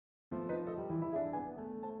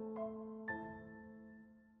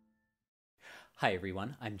Hi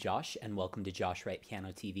everyone, I'm Josh and welcome to Josh Wright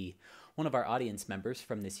Piano TV. One of our audience members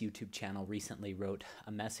from this YouTube channel recently wrote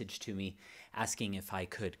a message to me asking if I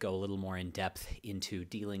could go a little more in depth into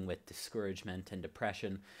dealing with discouragement and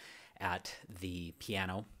depression at the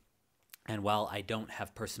piano. And while I don't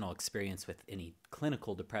have personal experience with any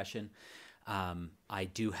clinical depression, I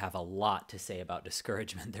do have a lot to say about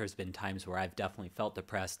discouragement. There's been times where I've definitely felt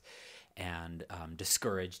depressed and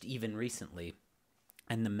discouraged, even recently.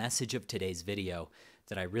 And the message of today's video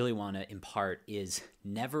that I really want to impart is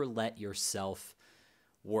never let your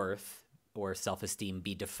self-worth or self-esteem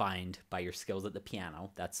be defined by your skills at the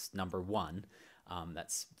piano. That's number one.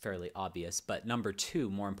 That's fairly obvious. But number two,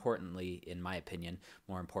 more importantly, in my opinion,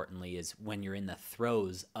 is when you're in the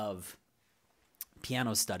throes of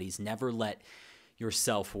piano studies, never let your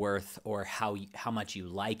self-worth or how much you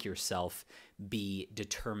like yourself be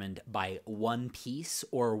determined by one piece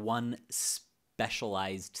or one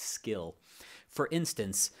specialized skill. For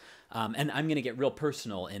instance, and I'm going to get real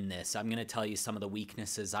personal in this. I'm going to tell you some of the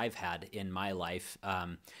weaknesses I've had in my life,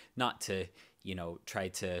 not to, try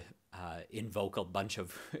to invoke a bunch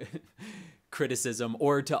of criticism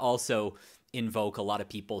or to also invoke a lot of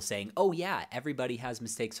people saying, oh yeah, everybody has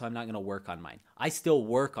mistakes, so I'm not going to work on mine. I still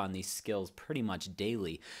work on these skills pretty much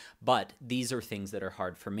daily, but these are things that are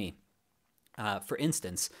hard for me. For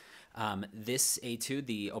instance, this etude,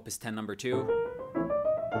 the Opus 10 number 2,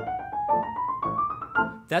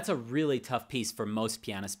 that's a really tough piece for most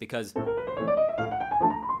pianists because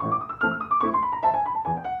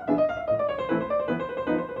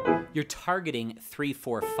you're targeting 3,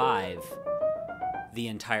 4, 5 the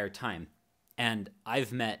entire time. And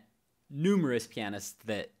I've met numerous pianists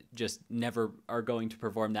that just never are going to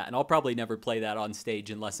perform that. And I'll probably never play that on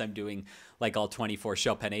stage unless I'm doing like all 24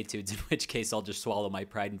 Chopin etudes, in which case I'll just swallow my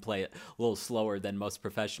pride and play it a little slower than most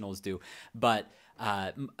professionals do. But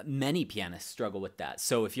many pianists struggle with that.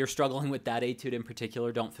 So if you're struggling with that etude in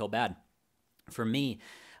particular, don't feel bad. For me,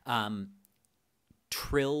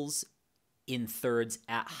 trills in thirds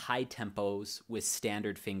at high tempos with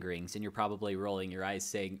standard fingerings, and you're probably rolling your eyes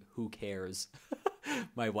saying, who cares?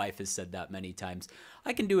 My wife has said that many times.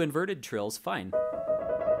 I can do inverted trills, fine.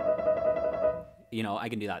 I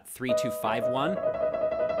can do that 3, 2, 5, 1,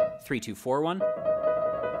 3, 2, 4, 1,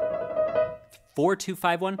 4, 2,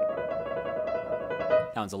 5, 1.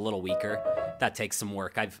 That one's a little weaker. That takes some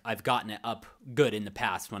work. I've gotten it up good in the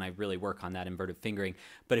past when I really work on that inverted fingering.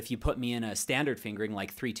 But if you put me in a standard fingering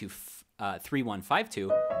like 3, 2, 3, 1, 5,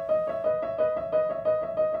 2,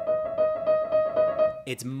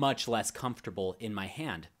 it's much less comfortable in my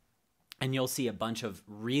hand. And you'll see a bunch of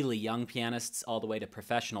really young pianists all the way to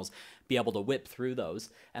professionals be able to whip through those.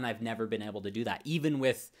 And I've never been able to do that. Even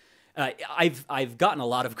with, I've gotten a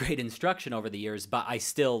lot of great instruction over the years, but I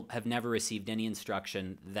still have never received any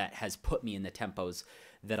instruction that has put me in the tempos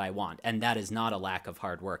that I want. And that is not a lack of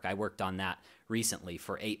hard work. I worked on that recently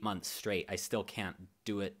for 8 months straight. I still can't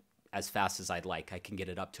do it as fast as I'd like. I can get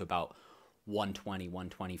it up to about 120,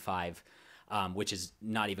 125, which is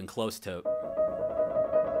not even close to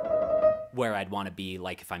where I'd want to be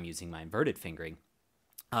like if I'm using my inverted fingering.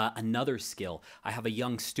 Another skill, I have a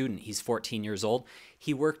young student, he's 14 years old.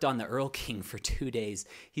 He worked on the Earl King for 2 days.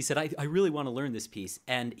 He said, I really want to learn this piece.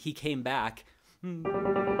 And he came back, and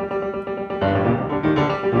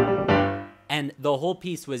the whole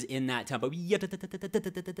piece was in that tempo.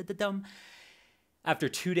 After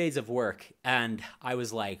 2 days of work, and I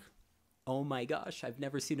was like, oh my gosh, I've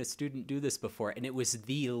never seen a student do this before. And it was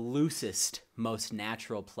the loosest, most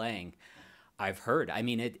natural playing I've heard. I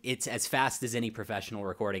mean, it's as fast as any professional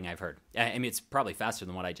recording I've heard. I mean, it's probably faster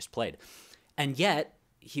than what I just played. And yet,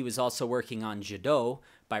 he was also working on Jadot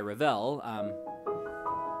by Ravel.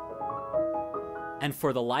 And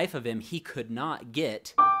for the life of him, he could not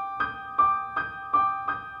get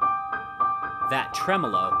that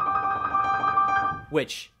tremolo,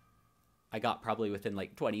 which I got probably within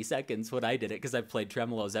like 20 seconds when I did it because I've played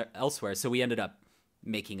tremolos elsewhere. So we ended up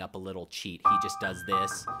making up a little cheat. He just does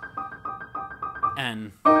this.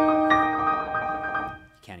 And you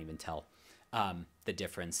can't even tell the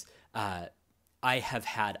difference. I have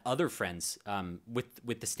had other friends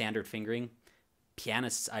with the standard fingering,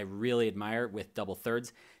 pianists I really admire with double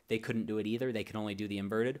thirds. They couldn't do it either. They could only do the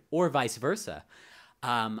inverted, or vice versa.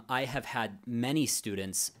 I have had many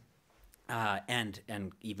students and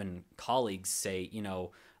even colleagues say,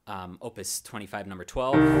 Opus 25, number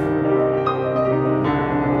 12.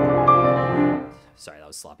 Sorry, that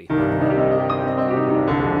was sloppy.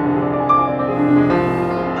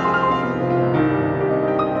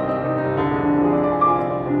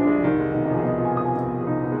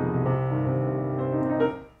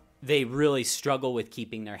 they really struggle with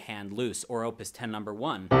keeping their hand loose, or Opus 10 number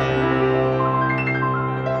 1.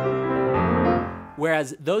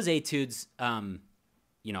 Whereas those etudes,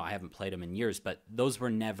 you know, I haven't played them in years, but those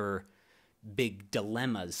were never big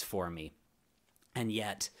dilemmas for me. And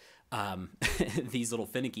yet, these little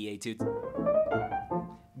finicky etudes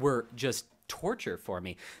were just torture for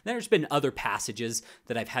me. There's been other passages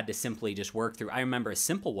that I've had to simply just work through. I remember a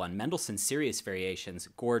simple one, Mendelssohn's Serious Variations,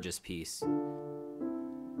 gorgeous piece.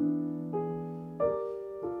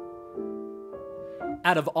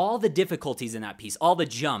 Out of all the difficulties in that piece, all the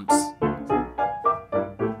jumps,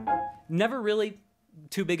 never really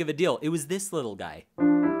too big of a deal. It was this little guy.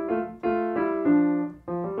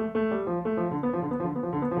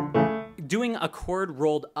 Doing a chord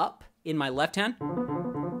rolled up in my left hand,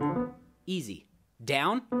 easy.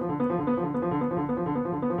 Down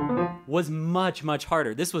was much, much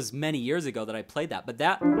harder. This was many years ago that I played that, but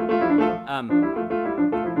that,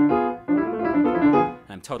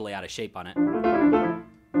 I'm totally out of shape on it.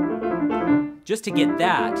 Just to get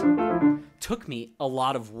that took me a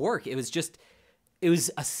lot of work. It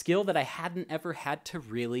was a skill that I hadn't ever had to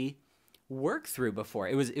really work through before.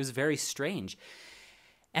 It was very strange.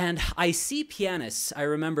 And I see pianists, I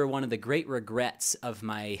remember one of the great regrets of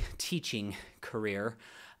my teaching career.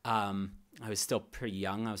 I was still pretty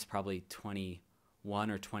young. I was probably 21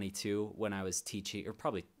 or 22 when I was teaching, or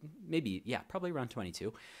probably around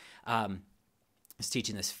 22. I was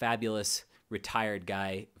teaching this fabulous retired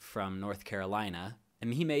guy from North Carolina,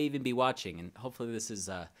 and he may even be watching, and hopefully this is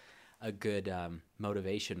a good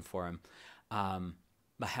motivation for him. I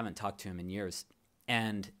haven't talked to him in years.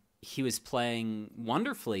 And he was playing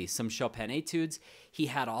wonderfully some Chopin etudes. He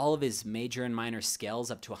had all of his major and minor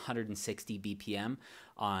scales up to 160 BPM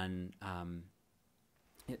on,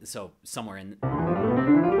 so somewhere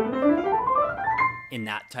in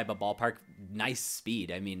that type of ballpark. Nice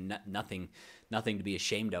speed. I mean, nothing to be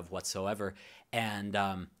ashamed of whatsoever. And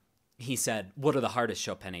he said, "What are the hardest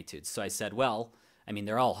Chopin etudes?" So I said, well, I mean,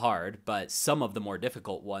 they're all hard, but some of the more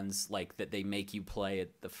difficult ones, like that they make you play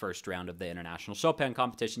at the first round of the International Chopin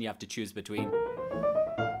competition, you have to choose between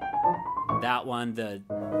that one, the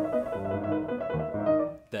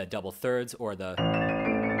double thirds, or the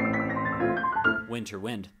Winter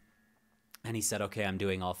Wind. And he said, okay, I'm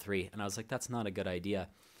doing all three. And I was like, that's not a good idea,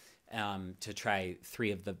 to try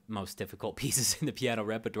three of the most difficult pieces in the piano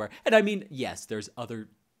repertoire. And I mean, yes, there's other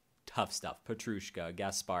tough stuff, Petrushka,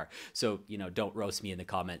 Gaspar. So, you know, don't roast me in the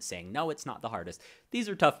comments saying, no, it's not the hardest. These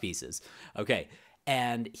are tough pieces. Okay.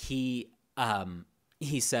 And he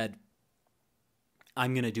said,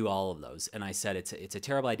 I'm going to do all of those. And I said, it's a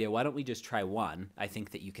terrible idea. Why don't we just try one? I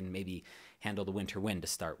think that you can maybe handle the Winter Wind to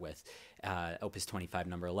start with, Opus 25,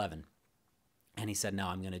 number 11. And he said, no,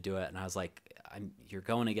 I'm going to do it. And I was like, you're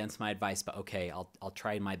going against my advice, but okay, I'll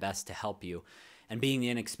try my best to help you. And being the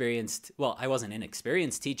inexperienced, well, I wasn't an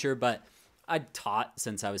experienced teacher, but I'd taught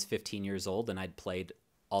since I was 15 years old, and I'd played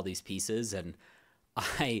all these pieces, and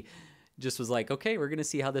I just was like, okay, we're going to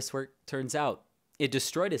see how this work turns out. It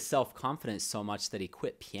destroyed his self-confidence so much that he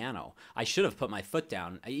quit piano. I should have put my foot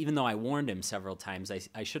down. Even though I warned him several times,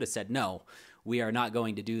 I should have said, no, we are not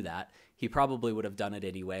going to do that. He probably would have done it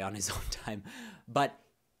anyway on his own time. But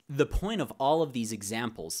the point of all of these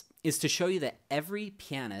examples is to show you that every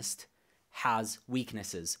pianist has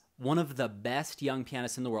weaknesses. One of the best young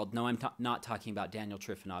pianists in the world, no, I'm not talking about Daniel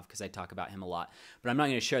Trifonov because I talk about him a lot, but I'm not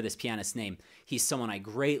going to share this pianist's name. He's someone I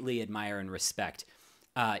greatly admire and respect.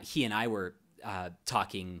 He and I were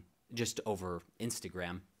talking just over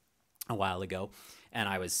Instagram a while ago, and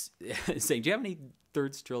I was saying, do you have any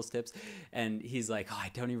thirds, trills, tips? And he's like, oh, I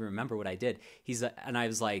don't even remember what I did. And I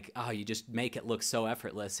was like, oh, you just make it look so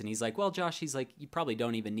effortless. And he's like, well, Josh, he's like, you probably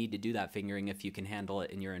don't even need to do that fingering if you can handle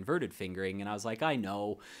it in your inverted fingering. And I was like, I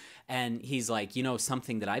know. And he's like, you know,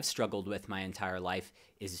 something that I've struggled with my entire life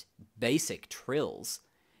is basic trills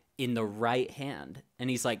in the right hand. And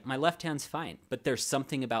he's like, my left hand's fine, but there's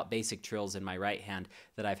something about basic trills in my right hand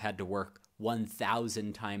that I've had to work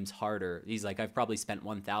 1,000 times harder. He's like, I've probably spent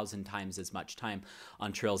 1,000 times as much time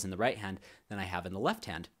on trills in the right hand than I have in the left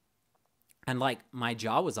hand. And like, my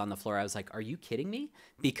jaw was on the floor. I was like, are you kidding me?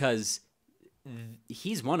 Because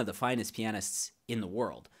he's one of the finest pianists in the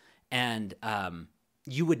world. And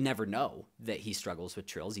you would never know that he struggles with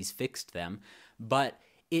trills. He's fixed them. But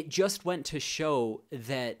it just went to show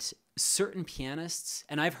that certain pianists,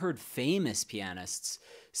 and I've heard famous pianists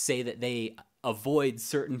say that they avoid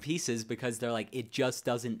certain pieces because they're like, it just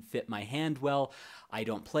doesn't fit my hand well. I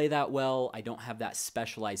don't play that well. I don't have that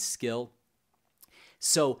specialized skill.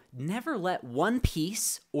 So never let one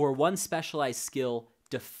piece or one specialized skill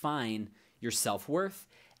define your self-worth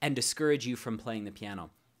and discourage you from playing the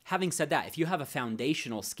piano. having said that, if you have a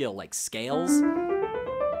foundational skill like scales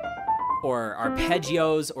or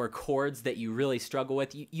arpeggios or chords that you really struggle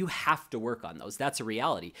with, you have to work on those. That's a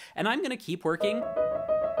reality. And I'm going to keep working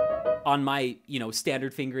on my,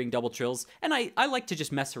 standard fingering double trills. And I like to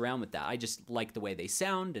just mess around with that. I just like the way they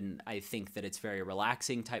sound, and I think that it's very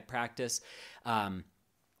relaxing type practice.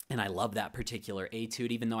 And I love that particular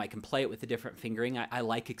etude, even though I can play it with a different fingering. I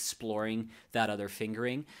like exploring that other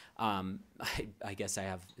fingering. I guess I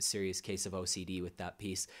have a serious case of OCD with that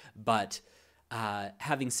piece. But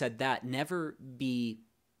having said that, never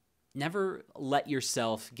let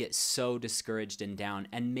yourself get so discouraged and down.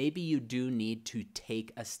 And maybe you do need to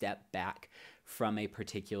take a step back from a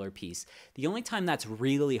particular piece. The only time that's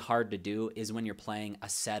really hard to do is when you're playing a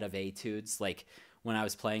set of etudes. Like when I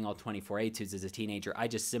was playing all 24 etudes as a teenager, I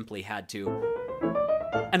just simply had to.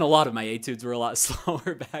 And a lot of my etudes were a lot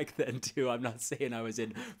slower back then too. I'm not saying I was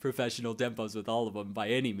in professional tempos with all of them by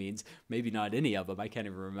any means. Maybe not any of them. I can't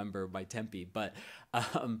even remember my tempi. But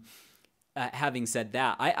having said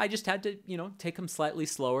that, I just had to, take them slightly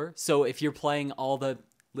slower. So if you're playing all the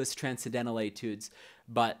Liszt transcendental etudes,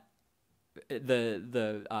 but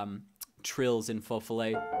the trills in faux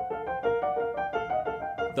fillet,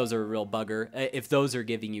 those are a real bugger. If those are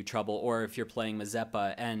giving you trouble, or if you're playing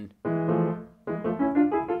Mazeppa and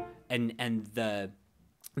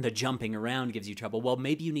the jumping around gives you trouble, well,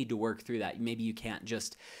 maybe you need to work through that. Maybe you can't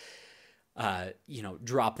just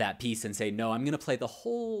drop that piece and say, no, I'm going to play the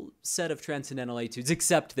whole set of transcendental etudes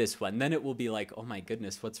except this one. Then it will be like, oh my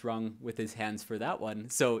goodness, what's wrong with his hands for that one?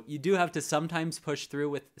 So you do have to sometimes push through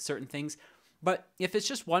with certain things. But if it's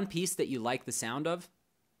just one piece that you like the sound of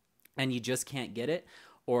and you just can't get it,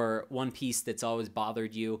 or one piece that's always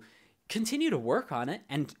bothered you, continue to work on it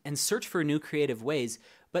and search for new creative ways,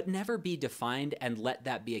 but never be defined and let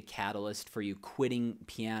that be a catalyst for you quitting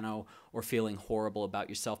piano or feeling horrible about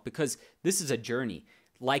yourself, because this is a journey.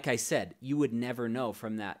 Like I said, you would never know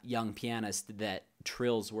from that young pianist that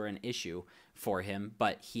trills were an issue for him,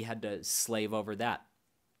 but he had to slave over that.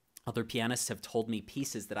 Other pianists have told me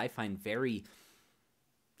pieces that I find very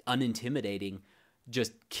unintimidating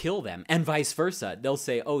just kill them, and vice versa. They'll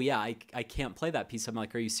say, oh yeah, I can't play that piece. I'm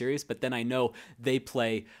like, are you serious? But then I know they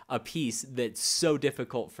play a piece that's so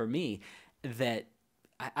difficult for me that,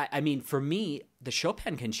 I mean, for me, the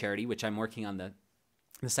Chopin Concerti, which I'm working on the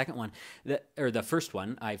second one, or the first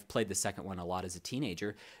one, I've played the second one a lot as a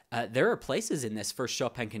teenager. There are places in this first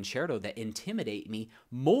Chopin Concerto that intimidate me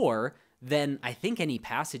more than I think any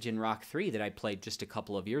passage in Rock 3 that I played just a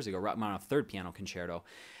couple of years ago, Rachmaninoff Third Piano Concerto.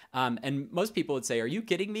 And most people would say, are you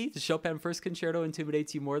kidding me? The Chopin First Concerto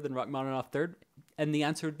intimidates you more than Rachmaninoff Third? And the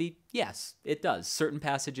answer would be, yes, it does. Certain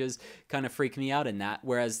passages kind of freak me out in that,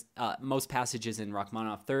 whereas most passages in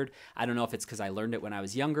Rachmaninoff Third, I don't know if it's because I learned it when I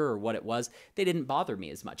was younger or what it was, they didn't bother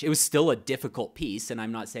me as much. It was still a difficult piece, and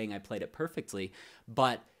I'm not saying I played it perfectly,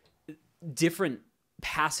 but different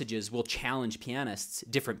passages will challenge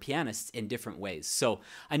different pianists in different ways. So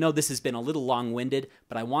I know this has been a little long-winded,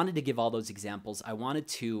 but I wanted to give all those examples. I wanted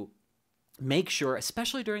to make sure,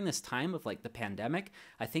 especially during this time of like the pandemic,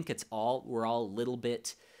 I think we're all a little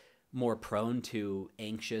bit more prone to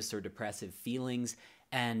anxious or depressive feelings,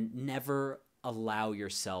 and never allow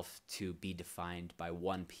yourself to be defined by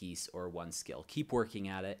one piece or one skill. Keep working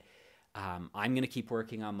at it. I'm going to keep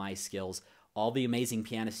working on my skills. All the amazing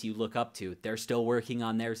pianists you look up to, they're still working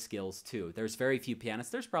on their skills too. There's very few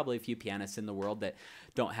pianists. There's probably a few pianists in the world that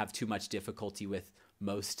don't have too much difficulty with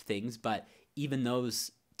most things, but even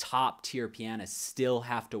those top tier pianists still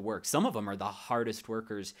have to work. Some of them are the hardest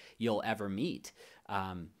workers you'll ever meet.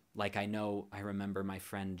 Like I remember my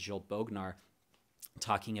friend Joel Bognar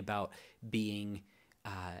talking about being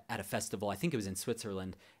at a festival, I think it was in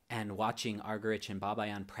Switzerland, and watching Argerich and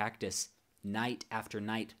Babayan practice night after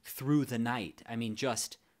night through the night. I mean,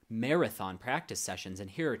 just marathon practice sessions. And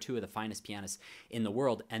here are two of the finest pianists in the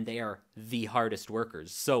world, and they are the hardest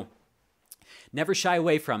workers. So never shy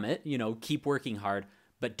away from it. Keep working hard,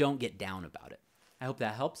 but don't get down about it. I hope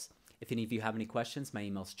that helps. If any of you have any questions, my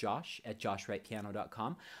email's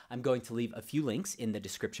josh@joshwrightpiano.com. I'm going to leave a few links in the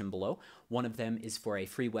description below. One of them is for a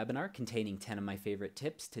free webinar containing 10 of my favorite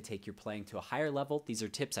tips to take your playing to a higher level. These are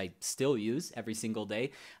tips I still use every single day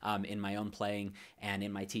in my own playing and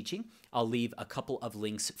in my teaching. I'll leave a couple of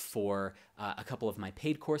links for a couple of my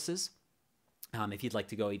paid courses if you'd like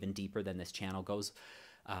to go even deeper than this channel goes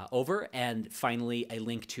over. And finally, a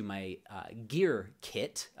link to my gear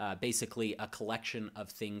kit, basically a collection of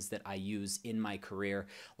things that I use in my career,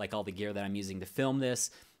 like all the gear that I'm using to film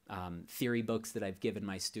this, theory books that I've given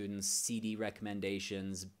my students, CD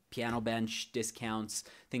recommendations, piano bench discounts,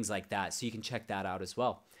 things like that. So you can check that out as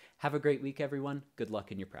well. Have a great week, everyone. Good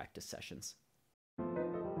luck in your practice sessions.